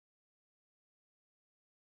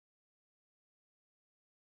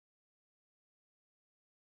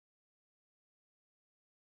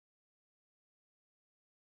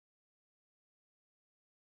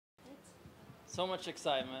So much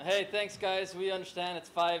excitement. Hey, thanks guys. We understand it's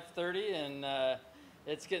 5:30 and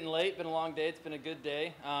it's getting late. Been a long day. It's been a good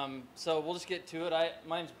day. So we'll just get to it.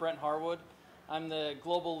 My name's Brent Harwood. I'm the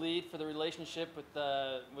global lead for the relationship with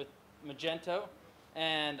Magento,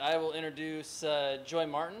 and I will introduce Joy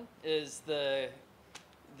Martin, is the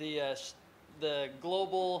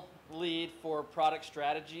global lead for product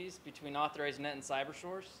strategies between AuthorizeNet and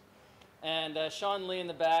CyberSource. And Sean Lee in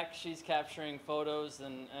the back, she's capturing photos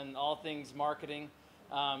and all things marketing.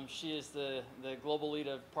 She is the global lead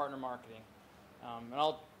of partner marketing. And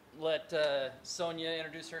I'll let Sonia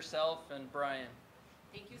introduce herself and Brian.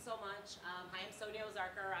 Thank you so much. Hi, I'm Sonia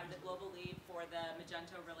Ozarker. I'm the global lead for the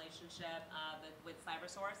Magento relationship with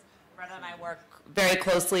CyberSource. Brenda and I work very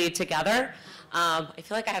closely together. I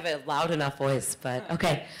feel like I have a loud enough voice, but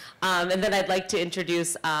okay. And then I'd like to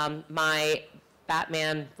introduce my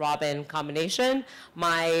Batman Robin combination,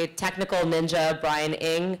 my technical ninja Brian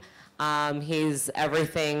Ng. He's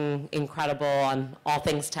everything incredible on all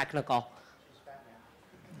things technical.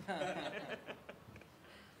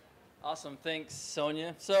 Awesome, thanks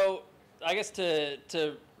Sonia. So I guess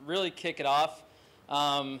to really kick it off,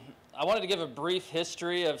 I wanted to give a brief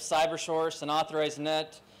history of CyberSource and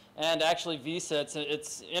AuthorizeNet and actually Visa.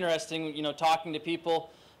 It's interesting, talking to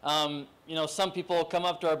people. Some people come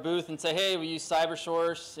up to our booth and say, hey, we use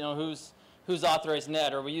CyberSource, who's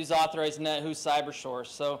AuthorizeNet? Or we use AuthorizeNet, who's CyberSource?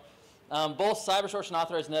 So both CyberSource and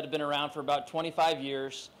AuthorizeNet have been around for about 25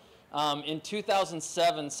 years. In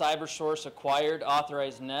 2007, CyberSource acquired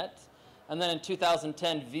AuthorizeNet. And then in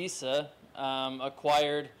 2010, Visa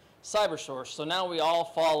acquired CyberSource. So now we all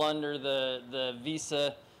fall under the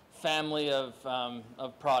Visa family of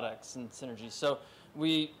products and synergies. So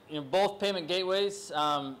we, both payment gateways,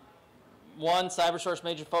 one, CyberSource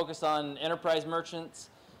major focus on enterprise merchants,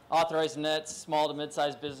 AuthorizeNet, small to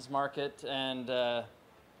mid-sized business market, and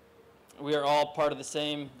we are all part of the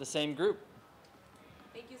same group.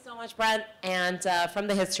 Thank you so much, Brent. And from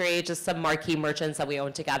the history, just some marquee merchants that we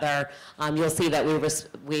own together. You'll see that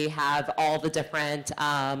we have all the different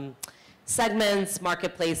segments,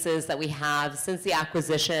 marketplaces that we have since the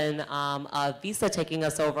acquisition of Visa taking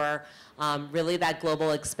us over. Really that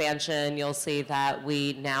global expansion, you'll see that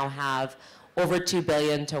we now have over 2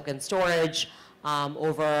 billion token storage,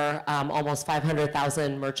 over almost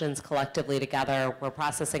 500,000 merchants collectively together. We're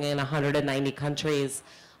processing in 190 countries,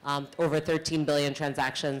 over 13 billion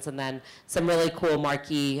transactions, and then some really cool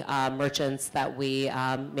marquee merchants that we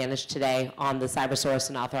manage today on the CyberSource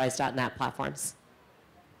and Authorize.net platforms.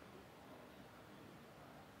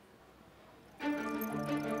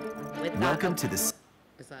 Welcome to this.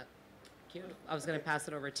 Is that cute? I was going to pass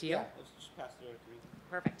it over to you. Yeah, let's just pass it over to me.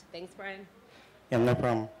 Perfect. Thanks, Brian. Yeah, no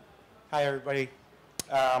problem. Hi, everybody.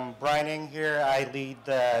 Brian Ng here. I lead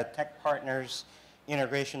the Tech Partners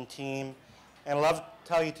Integration Team. And I'd love to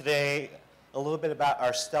tell you today a little bit about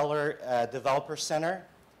our stellar Developer Center.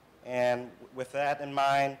 And with that in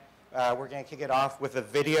mind, we're going to kick it off with a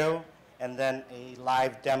video and then a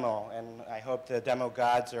live demo. And I hope the demo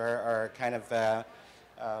gods are kind of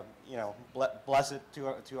bless it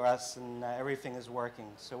to us, and everything is working.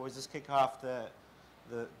 So we'll just kick off the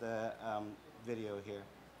video here.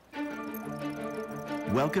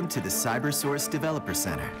 Welcome to the CyberSource Developer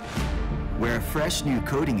Center, where a fresh new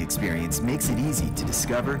coding experience makes it easy to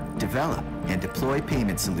discover, develop, and deploy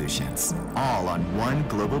payment solutions, all on one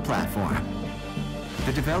global platform.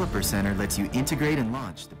 The Developer Center lets you integrate and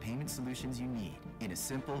launch the payment solutions you need in a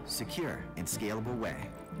simple, secure, and scalable way.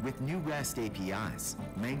 With new REST APIs,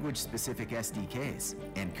 language-specific SDKs,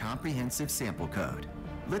 and comprehensive sample code.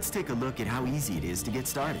 Let's take a look at how easy it is to get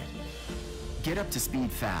started. Get up to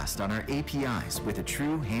speed fast on our APIs with a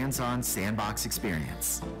true hands-on sandbox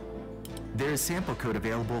experience. There is sample code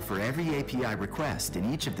available for every API request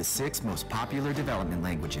in each of the 6 most popular development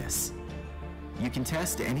languages. You can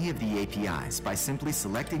test any of the APIs by simply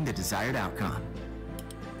selecting the desired outcome.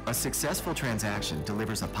 A successful transaction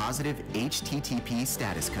delivers a positive HTTP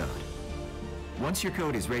status code. Once your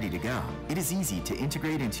code is ready to go, it is easy to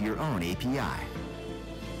integrate into your own API.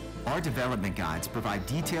 Our development guides provide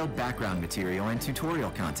detailed background material and tutorial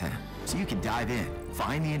content, so you can dive in,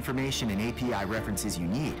 find the information and API references you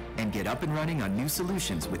need, and get up and running on new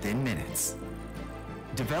solutions within minutes.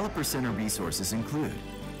 Developer Center resources include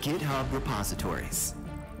GitHub repositories,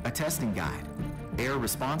 a testing guide, error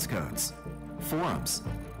response codes, forums,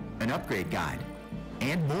 an upgrade guide,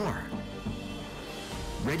 and more.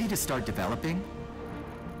 Ready to start developing?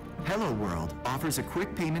 Hello World offers a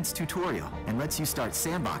quick payments tutorial and lets you start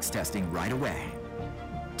sandbox testing right away.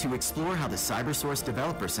 To explore how the CyberSource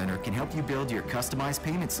Developer Center can help you build your customized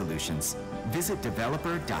payment solutions, visit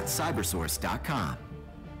developer.cybersource.com.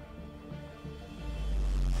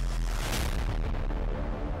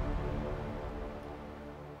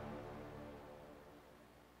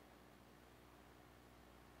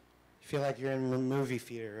 feel like you're in a movie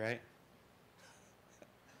theater,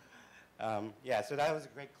 right? Yeah, so that was a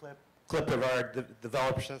great clip of our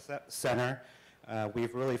developer center.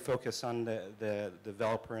 We've really focused on the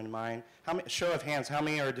developer in mind. Show of hands, how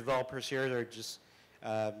many are developers here? Or just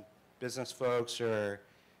business folks, or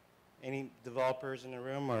any developers in the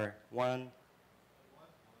room, or one?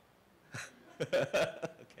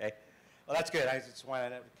 Okay. Well, that's good. I just wanted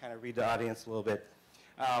to kind of read the audience a little bit.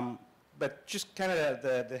 But just kind of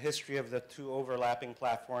the history of the two overlapping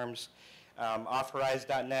platforms.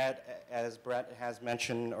 Authorize.net, as Brett has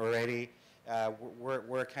mentioned already,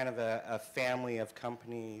 we're kind of a family of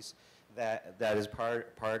companies that is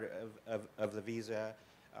part of the Visa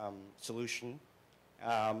solution.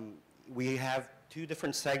 We have two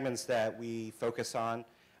different segments that we focus on.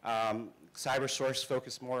 CyberSource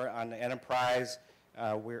focus more on the enterprise.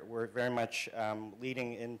 We're very much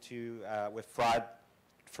leading into with fraud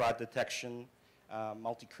detection,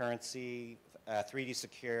 multi-currency, 3D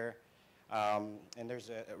secure. And there's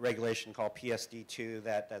a regulation called PSD2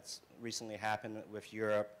 that's recently happened with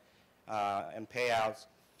Europe and payouts.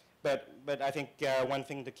 But I think one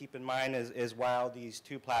thing to keep in mind is while these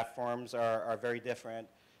two platforms are very different,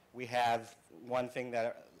 we have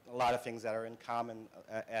a lot of things that are in common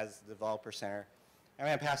as the Developer Center. I'm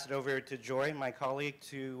going to pass it over to Joy, my colleague,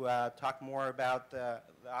 to talk more about the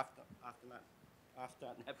off.net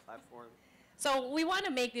platform. So we want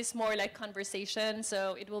to make this more like conversation,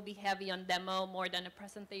 so it will be heavy on demo more than a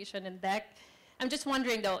presentation and deck. I'm just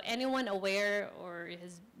wondering though, anyone aware or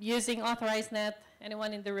is using AuthorizeNet?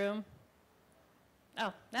 Anyone in the room?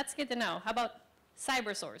 Oh, that's good to know. How about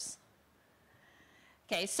CyberSource?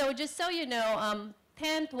 Okay, so just so you know,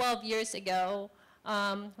 10, 12 years ago,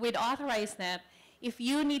 with AuthorizeNet, if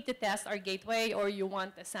you need to test our gateway or you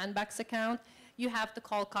want a sandbox account, you have to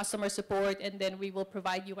call customer support, and then we will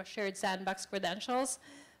provide you a shared sandbox credentials.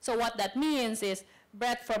 So what that means is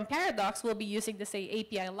Brett from Paradox will be using the same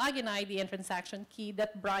API login ID and transaction key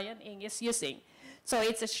that Brian Ng is using. So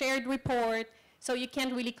it's a shared report, so you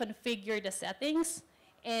can't really configure the settings.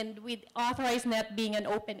 And with AuthorizeNet being an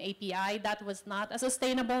open API, that was not a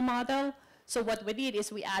sustainable model. So what we did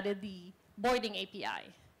is we added the boarding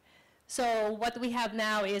API. So what we have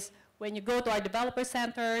now is when you go to our developer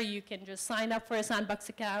center, you can just sign up for a sandbox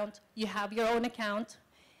account. You have your own account,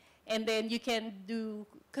 and then you can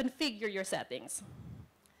configure your settings.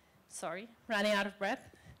 Sorry, running out of breath.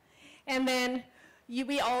 And then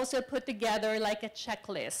we also put together like a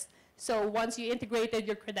checklist. So once you integrated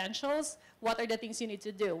your credentials, what are the things you need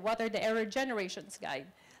to do? What are the error generations guide?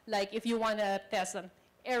 Like if you want to test an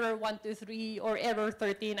error 123 or error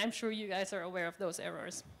 13, I'm sure you guys are aware of those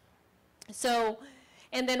errors. So,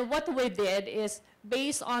 and then what we did is,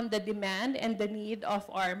 based on the demand and the need of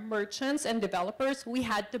our merchants and developers, we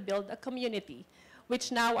had to build a community,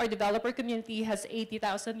 which now our developer community has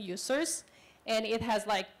 80,000 users, and it has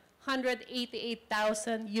like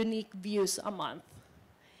 188,000 unique views a month.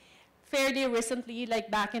 Fairly recently,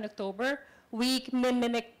 like back in October, we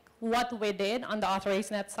mimicked what we did on the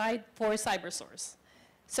AuthorizeNet side for CyberSource.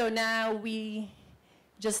 So now we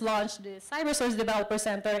just launched the CyberSource Developer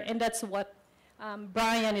Center, and that's what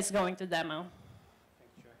Brian is going to demo.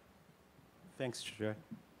 Thanks, Joy.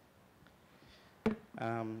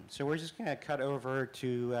 So we're just going to cut over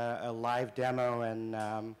to a live demo, and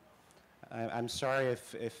I'm sorry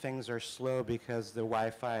if things are slow because the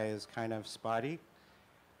Wi-Fi is kind of spotty.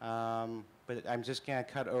 But I'm just going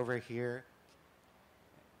to cut over here.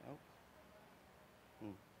 Oh.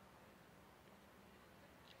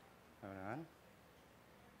 Hold on.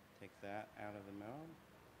 Take that out of the mode.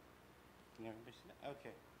 Can everybody see that?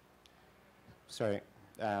 Okay. Sorry,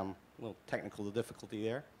 a little technical difficulty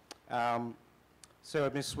there. So I'm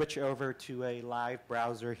going to switch over to a live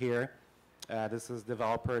browser here. This is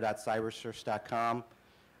developer.cybersource.com.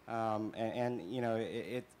 And you know,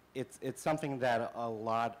 it's something that a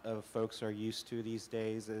lot of folks are used to these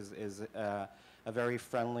days, is a very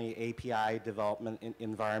friendly API development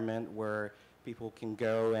environment where people can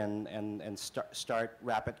go and start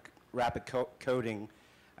rapid coding.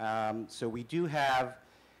 So we do have,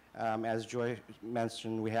 as Joy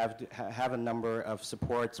mentioned, we have a number of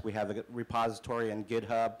supports. We have a repository in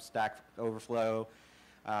GitHub, Stack Overflow,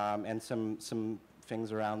 and some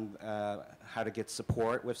things around how to get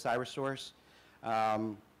support with CyberSource.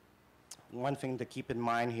 One thing to keep in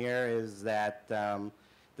mind here is that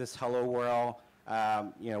this Hello World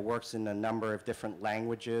works in a number of different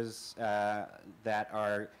languages that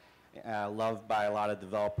are loved by a lot of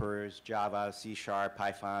developers: Java, C#,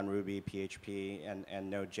 Python, Ruby, PHP, and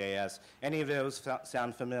Node.js. Any of those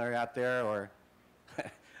sound familiar out there, or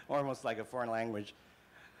almost like a foreign language?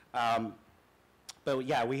 But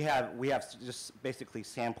yeah, we have just basically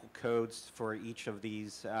sample codes for each of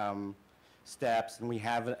these steps, and we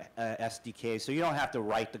have a SDK, so you don't have to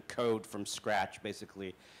write the code from scratch.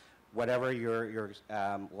 Basically, whatever your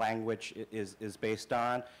language is based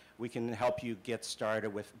on, we can help you get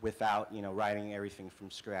started without writing everything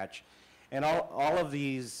from scratch. And all of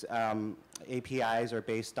these APIs are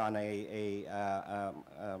based on a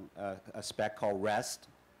spec called REST.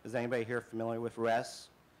 Is anybody here familiar with REST?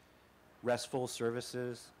 RESTful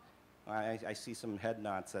services. I see some head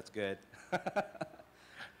nods. That's good.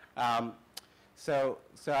 So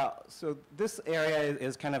this area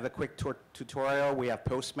is kind of a quick tutorial. We have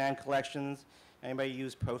Postman collections. Anybody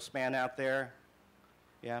use Postman out there?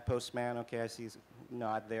 Yeah, Postman. Okay, I see a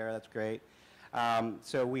nod there. That's great.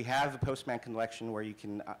 So we have a Postman collection where you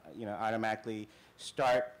can automatically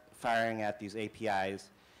start firing at these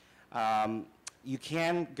APIs. You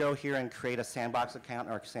can go here and create a sandbox account.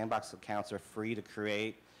 Our sandbox accounts are free to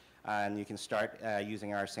create, and you can start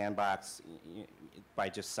using our sandbox by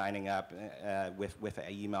just signing up with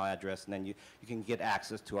an email address, and then you can get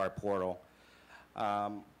access to our portal.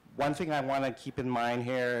 One thing I want to keep in mind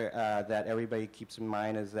here that everybody keeps in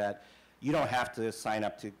mind is that you don't have to sign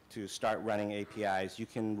up to start running APIs. You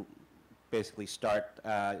can basically start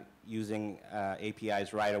using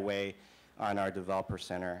APIs right away on our Developer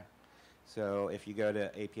Center. So if you go to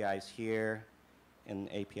APIs here in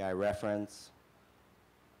API reference,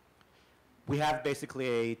 we have basically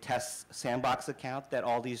a test sandbox account that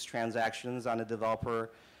all these transactions on the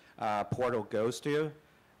developer portal goes to.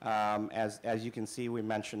 As you can see, we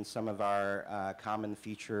mentioned some of our common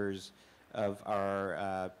features of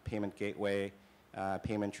our payment gateway,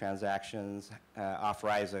 payment transactions,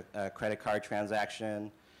 authorize a credit card transaction.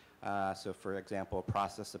 So for example,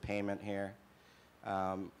 process a payment here.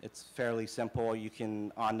 It's fairly simple. You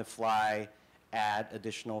can, on the fly, add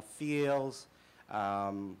additional fields,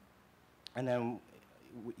 and then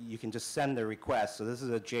you can just send the request. So this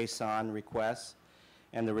is a JSON request,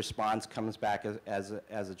 and the response comes back as a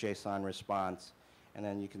JSON response. And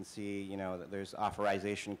then you can see, that there's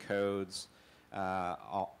authorization codes.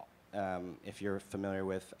 If you're familiar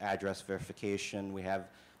with address verification, we have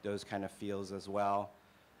those kind of fields as well.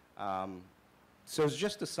 So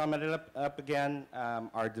just to sum it up again,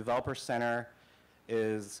 our Developer Center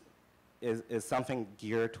is something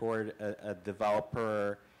geared toward a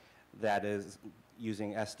developer that is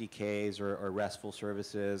using SDKs or RESTful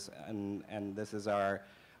services, and this is our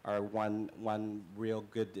one real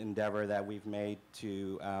good endeavor that we've made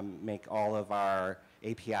to make all of our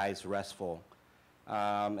APIs RESTful.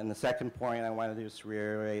 And the second point I wanted to just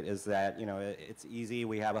reiterate is that it's easy.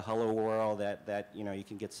 We have a hello world that you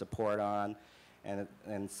can get support on,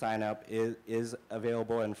 and sign up is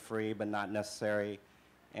available and free, but not necessary.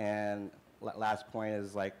 And last point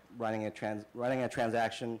is like running a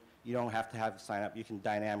transaction. You don't have to have sign up. You can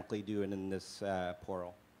dynamically do it in this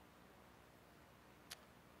portal.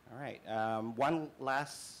 All right. One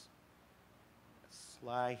last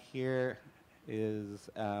slide here is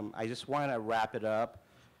I just want to wrap it up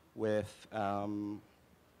with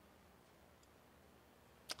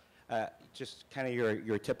just kind of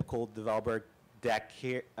your typical developer deck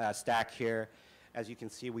here, stack here. As you can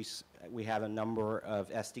see, we have a number of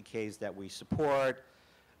SDKs that we support.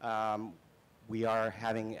 We are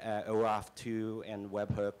having OAuth 2 and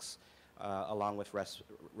webhooks along with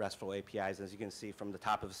RESTful APIs. As you can see from the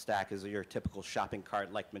top of the stack is your typical shopping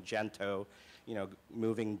cart like Magento,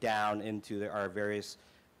 moving down into our various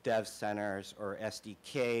dev centers or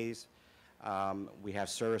SDKs. We have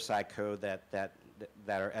server-side code that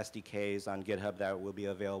are SDKs on GitHub that will be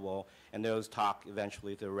available, and those talk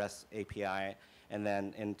eventually to the REST API and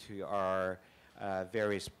then into our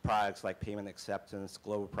various products like payment acceptance,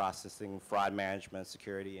 global processing, fraud management,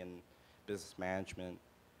 security, and business management.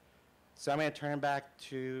 So I'm going to turn back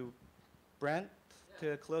to Brent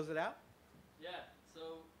to close it out. Yeah.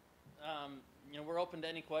 So, we're open to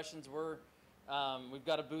any questions. We've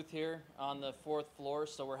got a booth here on the 4th floor,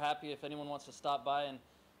 so we're happy if anyone wants to stop by and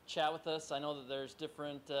chat with us. I know that there's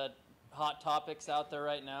different hot topics out there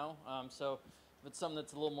right now. So if it's something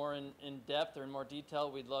that's a little more in depth or in more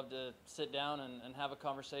detail, we'd love to sit down and have a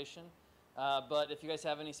conversation. But if you guys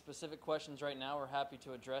have any specific questions right now, we're happy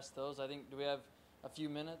to address those. I think, do we have a few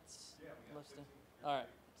minutes? Yeah, we have 15. All right.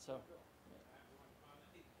 So.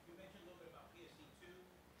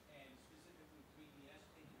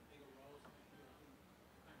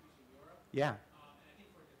 Yeah. And I think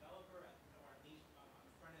for a developer, or at least on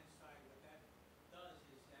the front end side, what that does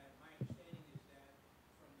is that my understanding is that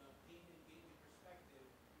from the payment gateway perspective,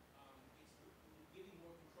 it's giving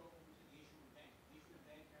more control over to the issuing bank. The issuing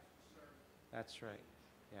bank has to serve. That's right.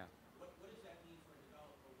 Yeah. What does that mean for a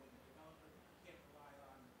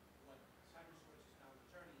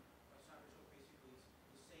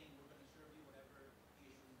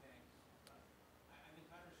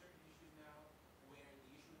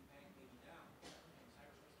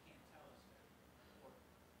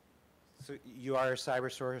So you are a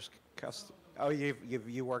CyberSource oh,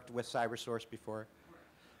 you worked with CyberSource before?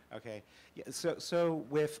 Okay. Yeah, so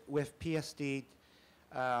with PSD,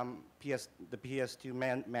 the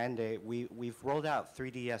PS2 mandate, we've rolled out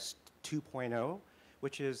 3DS 2.0,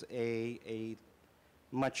 which is a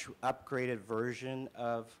much upgraded version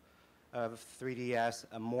of 3DS,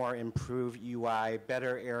 a more improved UI,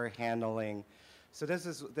 better error handling. So this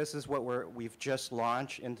is what we've just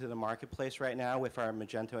launched into the marketplace right now with our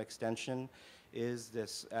Magento extension, is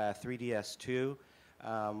this 3DS2.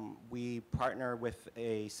 We partner with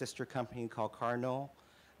a sister company called Cardinal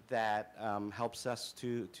that helps us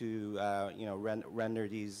to render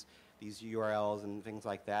these URLs and things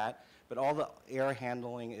like that. But all the error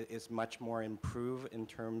handling is much more improved in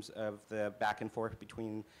terms of the back and forth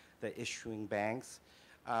between the issuing banks.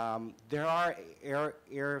 There are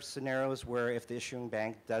error scenarios where if the issuing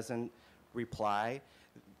bank doesn't reply,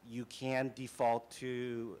 you can default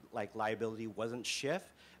to like liability wasn't shift,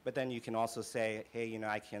 but then you can also say, hey,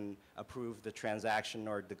 I can approve the transaction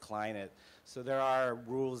or decline it. So there are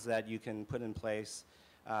rules that you can put in place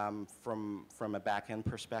from a back-end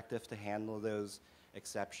perspective to handle those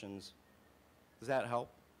exceptions. Does that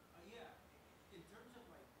help? Yeah. In terms of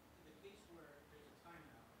like the case where there's a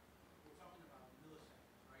timeout, we're talking about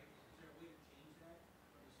milliseconds, right? Is there a way to change that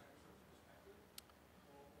from the CyberSource perspective,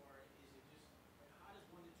 or is it just how does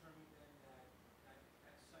one determine then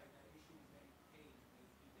that site, that issuing bank page may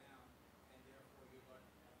be down, and therefore you're going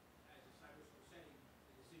as a CyberSource setting,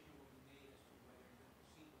 the decision will be made as to whether you're going to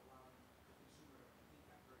proceed with allowing the consumer to complete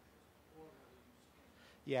that purchase, or whether you just cancel.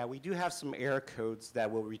 Yeah, we do have some error codes that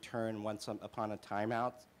will return once upon a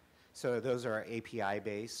timeout. So those are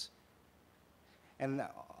API-based. And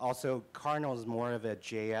also, Cardinal is more of a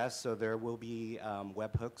JS, so there will be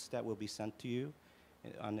webhooks that will be sent to you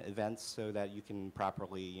on events so that you can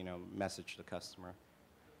properly, message the customer.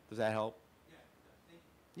 Does that help? Yeah, thank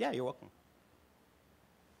you. Yeah, you're welcome.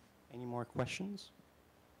 Any more questions?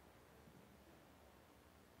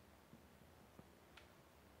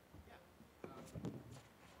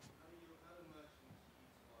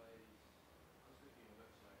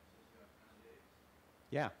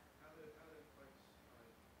 Yeah.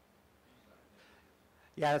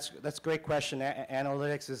 Yeah, that's a great question.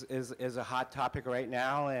 Analytics is a hot topic right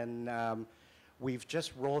now, and we've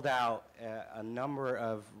just rolled out a number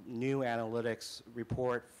of new analytics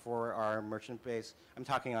report for our merchant base. I'm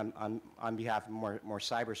talking on behalf of more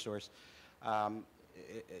CyberSource.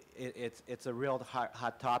 It's a real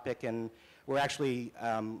hot topic, and we're actually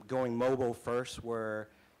going mobile first, where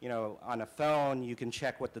on a phone, you can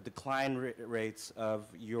check what the decline rates of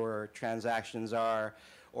your transactions are,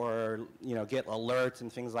 or get alerts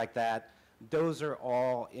and things like that. Those are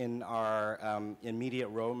all in our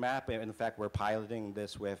immediate roadmap. In fact, we're piloting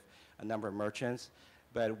this with a number of merchants.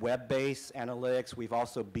 But web-based analytics, we've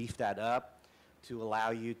also beefed that up to allow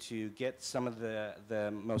you to get some of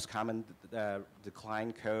the most common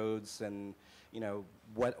decline codes, and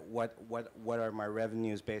what are my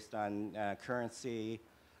revenues based on currency.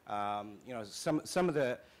 Some of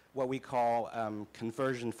the what we call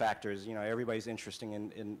conversion factors. Everybody's interested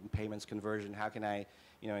in payments conversion. How can I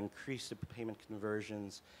increase the payment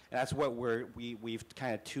conversions? And that's what we've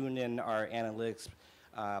kind of tuned in our analytics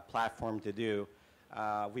platform to do.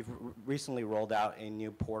 We've recently rolled out a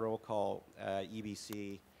new portal called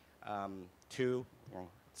EBC 2.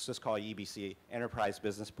 It's just called EBC, Enterprise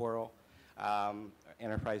Business Portal,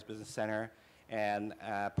 Enterprise Business Center. And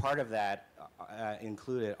part of that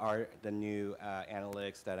included are the new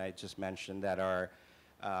analytics that I just mentioned that are,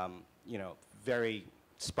 very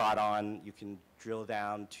spot on. You can drill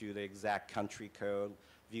down to the exact country code,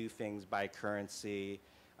 view things by currency.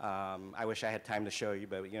 I wish I had time to show you,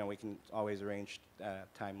 but we can always arrange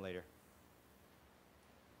time later.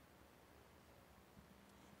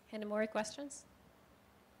 Any more questions?